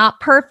 that they're not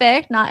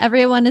perfect. Not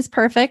everyone is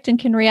perfect and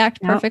can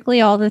react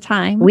perfectly all the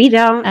time. We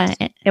don't.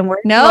 And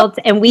we're adults,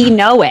 and we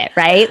know it,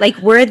 right? Like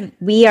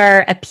we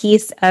are a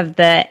piece of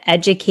the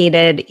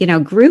educated,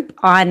 group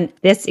on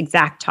this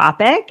exact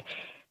topic.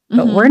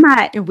 But we're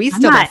not. And we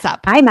still mess up.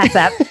 I mess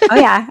up. Oh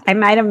yeah. I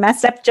might have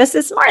messed up just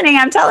this morning.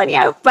 I'm telling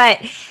you. But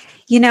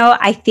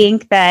I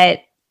think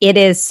that it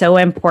is so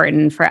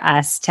important for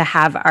us to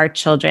have our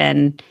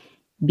children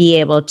be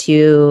able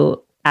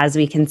to, as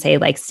we can say,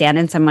 like stand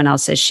in someone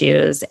else's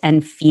shoes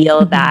and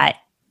feel that,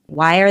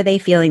 why are they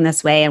feeling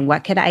this way? And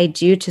what could I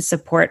do to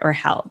support or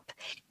help?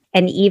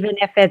 And even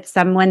if it's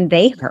someone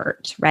they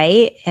hurt,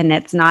 right? And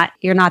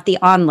you're not the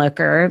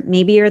onlooker,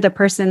 maybe you're the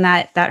person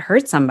that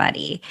hurt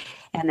somebody,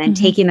 and then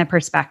taking the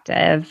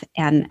perspective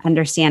and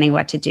understanding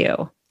what to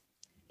do.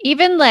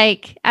 Even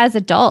like as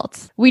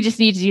adults, we just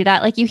need to do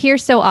that. Like you hear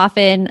so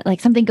often, like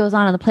something goes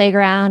on the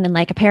playground and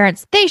like a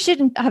parent's, they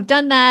shouldn't have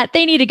done that.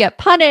 They need to get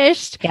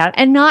punished,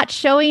 and not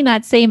showing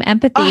that same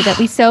empathy that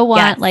we so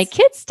want like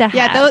kids to have.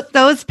 Yeah.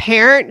 Those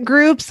parent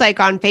groups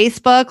like on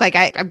Facebook, like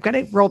I'm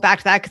going to roll back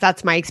to that because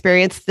that's my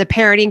experience. The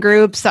parenting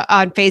groups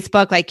on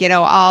Facebook, like,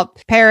 all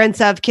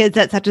parents of kids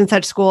at such and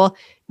such school.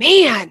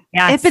 Man,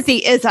 empathy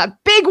is a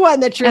big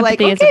one that you're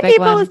empathy like, okay,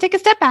 people, let's take a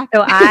step back.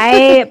 So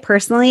I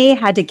personally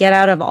had to get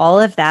out of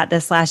all of that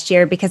this last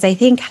year because I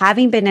think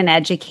having been an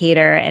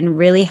educator and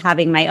really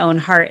having my own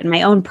heart and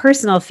my own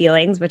personal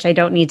feelings, which I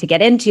don't need to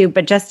get into,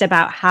 but just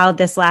about how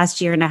this last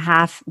year and a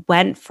half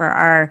went for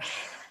our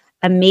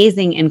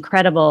amazing,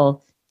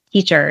 incredible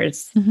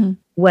teachers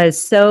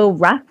was so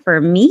rough for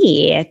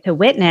me to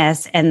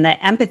witness, and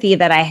the empathy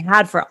that I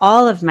had for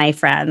all of my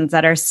friends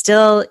that are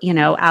still,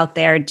 out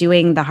there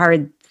doing the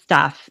hard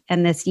stuff.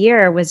 And this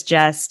year was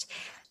just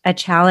a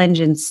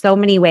challenge in so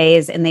many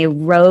ways, and they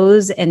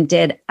rose and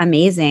did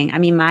amazing. I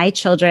mean, my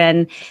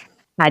children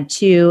had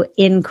 2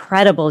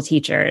 incredible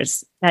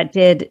teachers that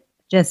did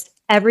just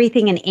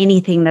everything and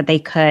anything that they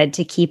could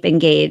to keep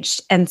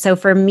engaged. And so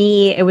for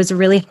me, it was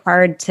really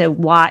hard to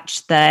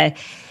watch the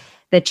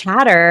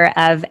chatter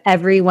of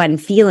everyone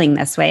feeling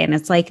this way. And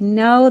it's like,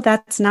 no,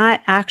 that's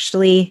not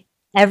actually,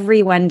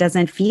 everyone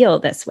doesn't feel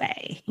this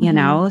way,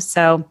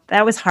 So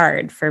that was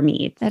hard for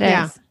me. It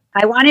is.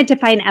 I wanted to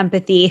find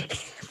empathy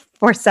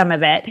for some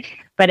of it,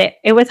 but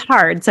it was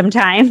hard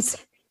sometimes.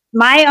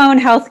 My own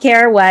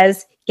healthcare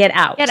was get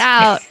out. Get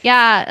out.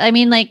 Yeah. I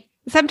mean, like,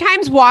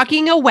 sometimes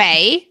walking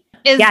away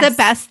is the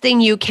best thing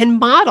you can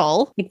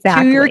model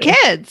to your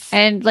kids.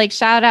 And like,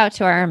 shout out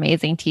to our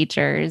amazing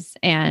teachers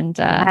and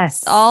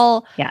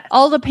all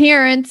the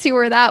parents who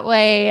were that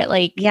way.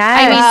 Like,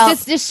 I mean,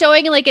 just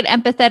showing like an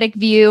empathetic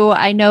view.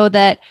 I know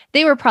that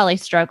they were probably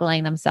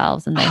struggling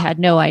themselves and they had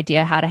no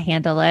idea how to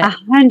handle it.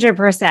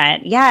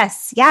 100%.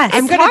 Yes.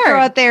 I'm going to throw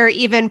out there,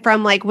 even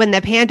from like when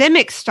the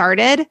pandemic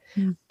started,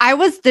 I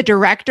was the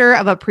director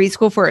of a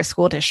preschool for a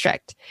school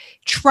district,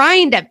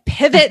 trying to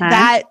pivot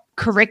that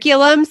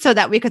curriculum so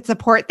that we could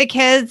support the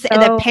kids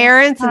and the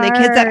parents and the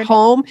kids at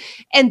home,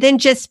 and then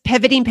just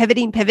pivoting.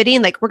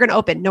 Like, we're going to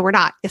open. No, we're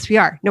not. Yes, we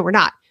are. No, we're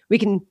not. We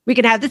can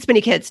have this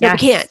many kids. No, we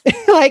can't.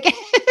 Like,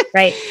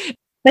 right.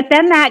 But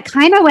then that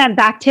kind of went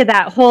back to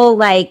that whole,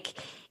 like,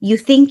 you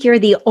think you're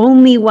the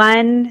only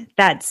one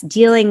that's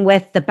dealing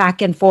with the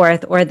back and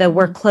forth, or the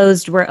we're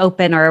closed, we're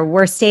open, or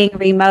we're staying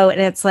remote.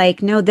 And it's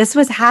like, no, this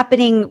was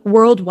happening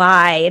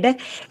worldwide.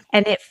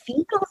 And it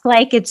feels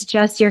like it's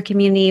just your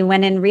community,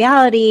 when in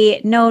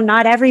reality, no,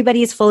 not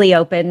everybody's fully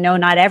open. No,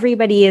 not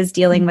everybody is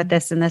dealing with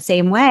this in the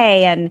same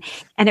way. And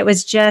it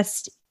was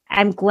just,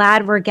 I'm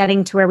glad we're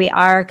getting to where we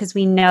are, because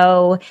we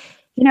know,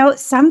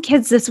 some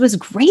kids this was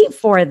great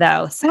for,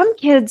 though. Some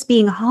kids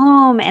being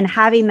home and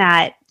having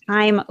that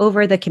time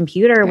over the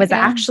computer was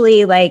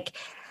actually like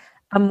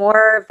a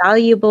more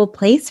valuable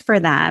place for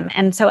them.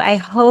 And so I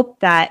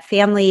hope that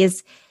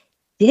families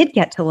did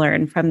get to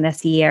learn from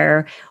this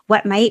year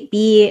what might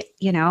be,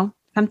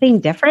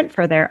 something different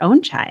for their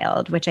own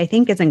child, which I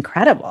think is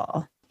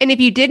incredible. And if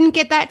you didn't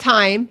get that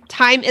time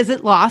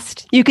isn't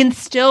lost. You can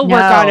still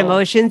work on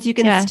emotions. You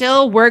can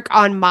still work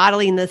on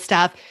modeling this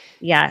stuff.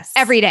 Yes.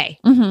 Every day.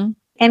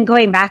 And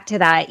going back to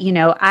that,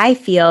 I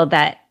feel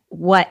that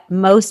what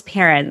most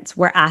parents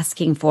were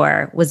asking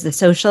for was the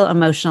social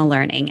emotional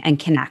learning and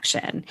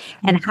connection.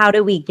 And how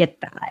do we get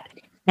that?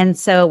 And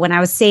so when I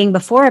was saying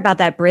before about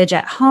that bridge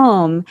at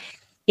home,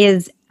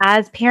 is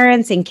as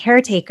parents and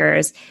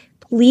caretakers,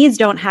 please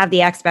don't have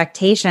the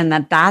expectation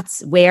that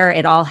that's where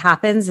it all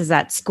happens, is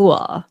at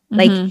school.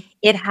 Like,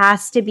 it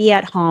has to be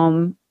at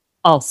home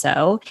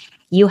also.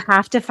 You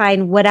have to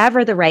find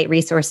whatever the right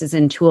resources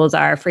and tools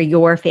are for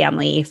your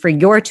family, for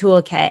your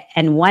toolkit.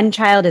 And one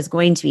child is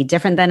going to be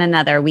different than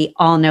another. We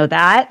all know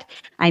that.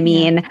 I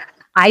mean,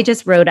 I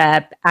just wrote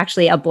up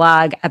actually a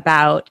blog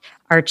about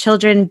our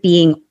children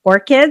being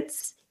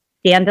orchids,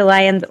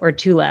 dandelions, or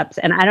tulips.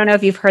 And I don't know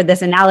if you've heard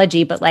this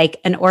analogy, but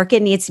like, an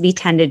orchid needs to be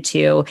tended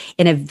to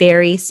in a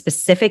very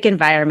specific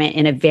environment,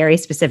 in a very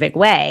specific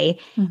way.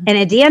 And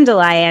a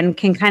dandelion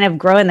can kind of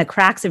grow in the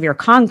cracks of your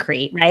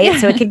concrete, right?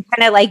 So it can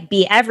kind of like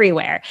be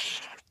everywhere.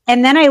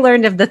 And then I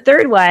learned of the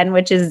third one,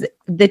 which is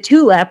the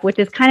tulip, which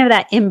is kind of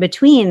that in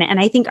between. And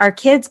I think our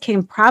kids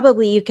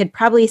you could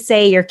probably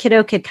say your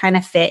kiddo could kind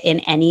of fit in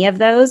any of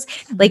those.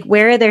 Like,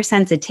 where are their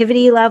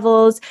sensitivity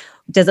levels?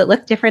 Does it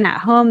look different at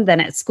home than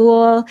at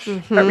school?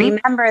 But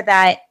remember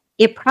that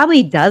it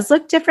probably does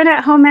look different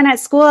at home and at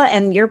school.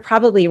 And you're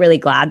probably really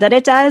glad that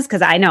it does,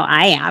 because I know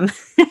I am.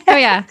 Oh,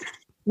 yeah.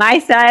 My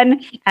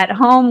son at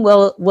home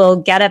will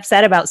get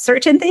upset about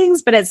certain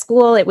things, but at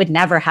school, it would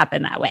never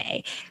happen that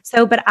way.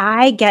 So, but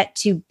I get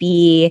to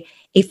be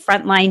a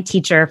frontline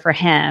teacher for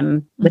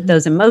him with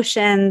those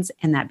emotions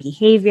and that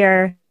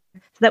behavior,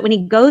 so that when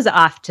he goes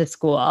off to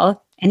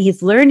school and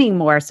he's learning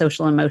more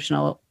social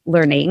emotional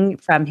learning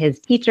from his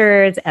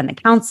teachers and the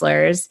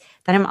counselors,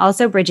 that I'm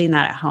also bridging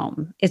that at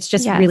home. It's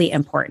just really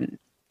important.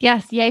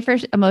 Yes. Yay for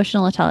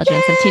emotional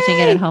intelligence and teaching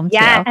it at home too.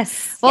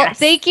 Yes. Well,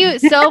 thank you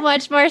so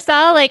much,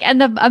 Marcelle, and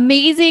the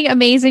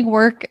amazing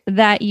work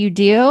that you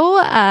do.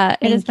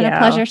 It has been a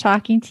pleasure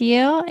talking to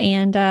you,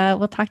 and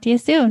we'll talk to you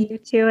soon. You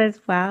too as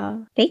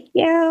well. Thank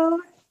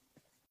you.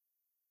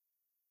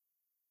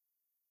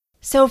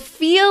 So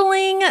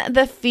feeling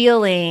the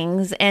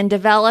feelings and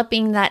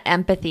developing that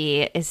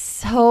empathy is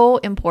so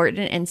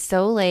important and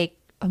so like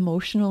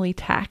emotionally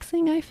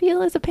taxing, I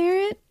feel, as a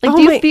parent. Like,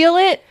 do you feel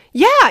it?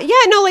 Yeah.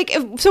 No, like,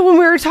 so when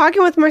we were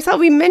talking with Marcelle,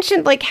 we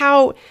mentioned like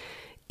how,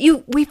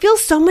 we feel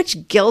so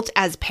much guilt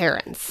as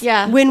parents.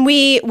 Yeah.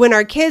 When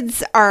our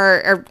kids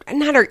are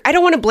not our, I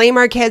don't want to blame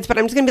our kids, but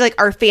I'm just going to be like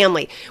our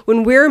family.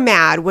 When we're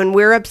mad, when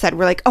we're upset,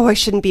 we're like, oh, I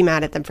shouldn't be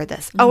mad at them for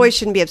this. Mm-hmm. Oh, I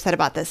shouldn't be upset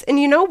about this. And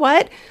you know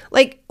what?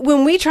 Like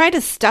when we try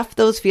to stuff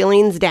those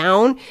feelings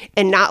down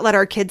and not let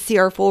our kids see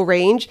our full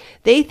range,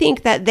 they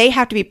think that they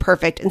have to be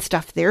perfect and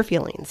stuff their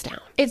feelings down.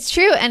 It's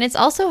true. And it's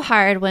also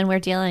hard when we're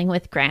dealing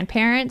with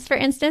grandparents, for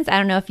instance. I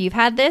don't know if you've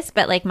had this,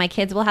 but like my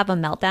kids will have a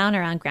meltdown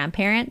around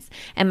grandparents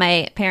and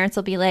my parents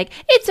will be like,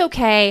 it's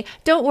okay,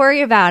 don't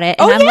worry about it.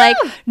 And I'm like,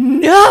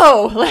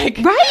 no, like,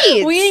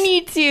 right. We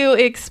need to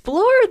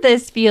explore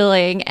this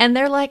feeling. And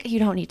they're like, you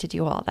don't need to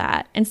do all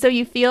that. And so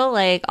you feel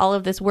like all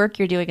of this work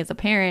you're doing as a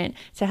parent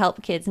to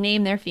help kids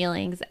name their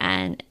feelings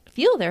and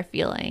feel their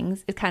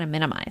feelings is kind of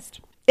minimized.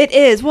 It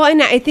is. Well,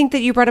 and I think that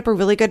you brought up a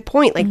really good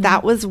point. Like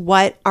that was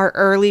what our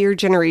earlier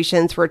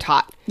generations were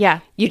taught.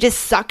 Yeah. You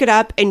just suck it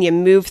up and you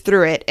move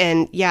through it.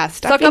 And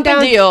stuffing down.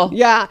 And deal.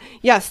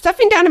 Yeah.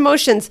 Stuffing down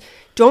emotions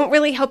don't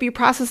really help you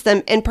process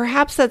them. And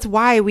perhaps that's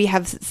why we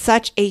have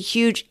such a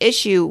huge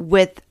issue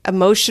with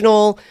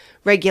emotional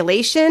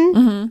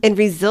regulation and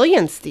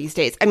resilience these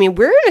days. I mean,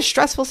 we're in a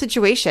stressful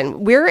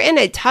situation. We're in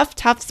a tough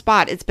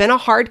spot. It's been a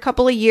hard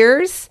couple of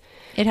years.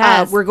 It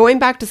has. We're going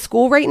back to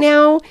school right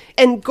now,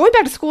 and going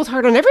back to school is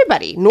hard on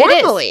everybody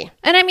normally.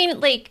 And I mean,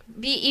 like,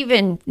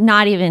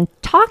 not even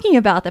talking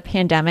about the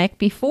pandemic.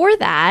 Before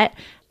that,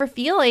 for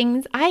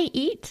feelings, I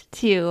eat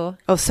to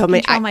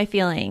control my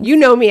feelings. You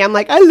know me. I'm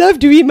like, I love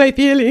to eat my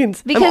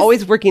feelings. Because, I'm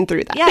always working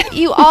through that. Yeah,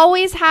 you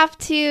always have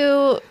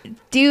to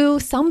do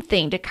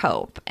something to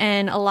cope.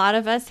 And a lot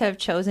of us have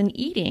chosen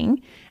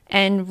eating.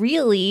 And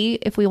really,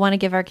 if we want to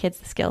give our kids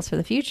the skills for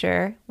the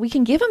future, we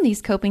can give them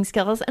these coping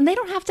skills and they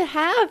don't have to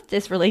have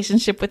this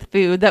relationship with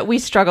food that we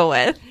struggle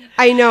with.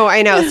 I know.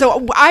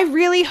 So I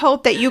really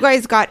hope that you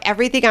guys got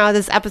everything out of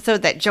this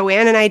episode that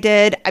Joanne and I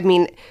did. I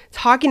mean,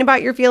 talking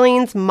about your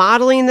feelings,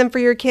 modeling them for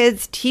your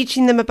kids,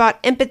 teaching them about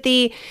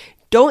empathy.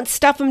 Don't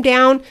stuff them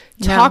down.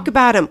 Talk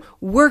about them.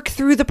 Work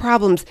through the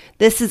problems.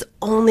 This is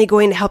only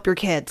going to help your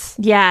kids.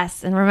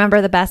 Yes. And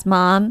remember, the best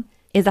mom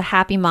is a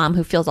happy mom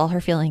who feels all her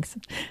feelings.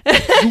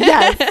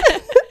 Yes.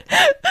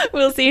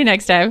 We'll see you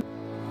next time.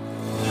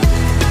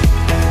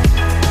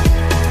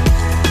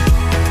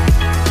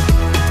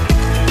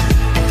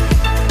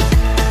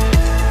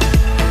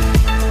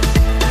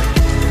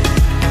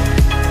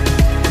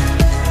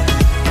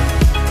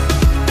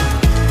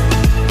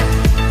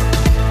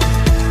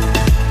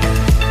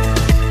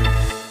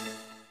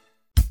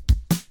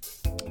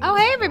 Oh,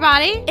 hey,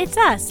 everybody. It's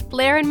us,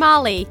 Blair and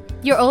Molly,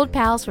 your old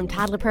pals from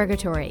Toddler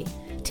Purgatory.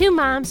 Two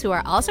moms who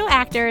are also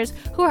actors,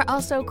 who are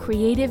also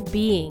creative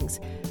beings,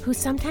 who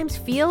sometimes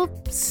feel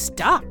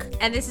stuck.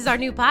 And this is our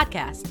new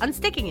podcast,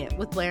 Unsticking It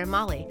with Blair and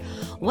Molly.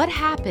 What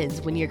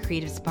happens when your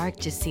creative spark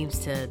just seems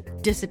to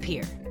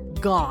disappear?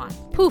 Gone.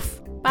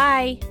 Poof.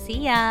 Bye.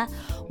 See ya.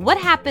 What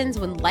happens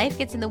when life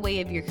gets in the way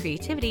of your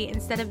creativity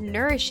instead of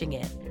nourishing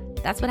it?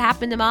 That's what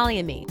happened to Molly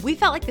and me. We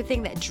felt like the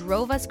thing that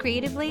drove us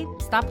creatively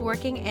stopped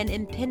working and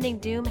impending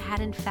doom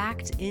had in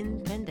fact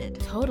impended.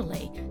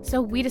 Totally.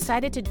 So we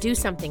decided to do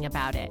something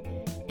about it.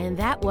 And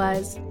that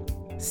was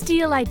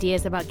steal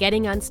ideas about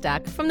getting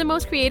unstuck from the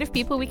most creative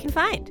people we can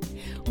find.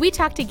 We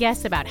talked to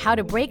guests about how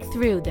to break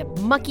through the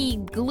mucky,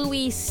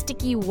 gluey,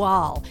 sticky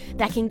wall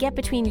that can get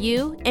between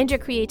you and your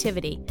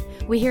creativity.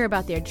 We hear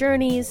about their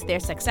journeys, their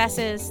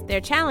successes,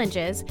 their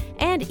challenges,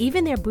 and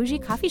even their bougie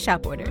coffee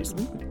shop orders.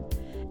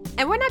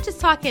 And we're not just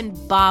talking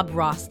Bob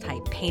Ross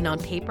type paint on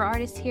paper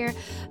artists here,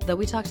 though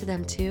we talk to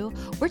them too.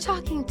 We're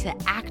talking to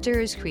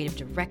actors, creative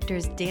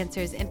directors,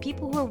 dancers, and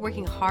people who are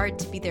working hard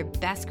to be their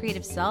best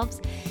creative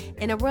selves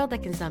in a world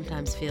that can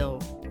sometimes feel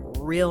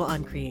real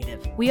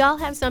uncreative. We all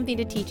have something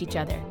to teach each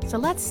other, so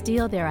let's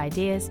steal their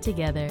ideas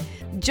together.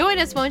 Join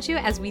us, won't you,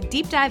 as we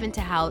deep dive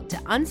into how to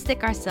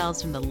unstick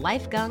ourselves from the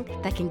life gunk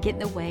that can get in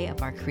the way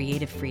of our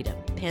creative freedom.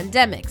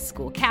 Pandemics,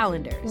 school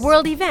calendars,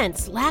 world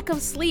events, lack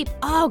of sleep.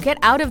 Oh, get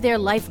out of their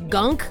life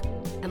gunk.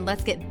 And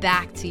let's get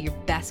back to your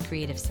best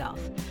creative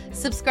self.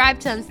 Subscribe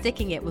to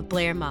Unsticking It with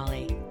Blair and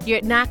Molly.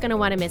 You're not going to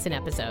want to miss an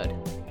episode.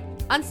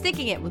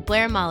 Unsticking It with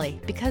Blair and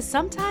Molly, because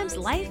sometimes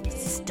life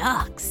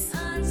sucks.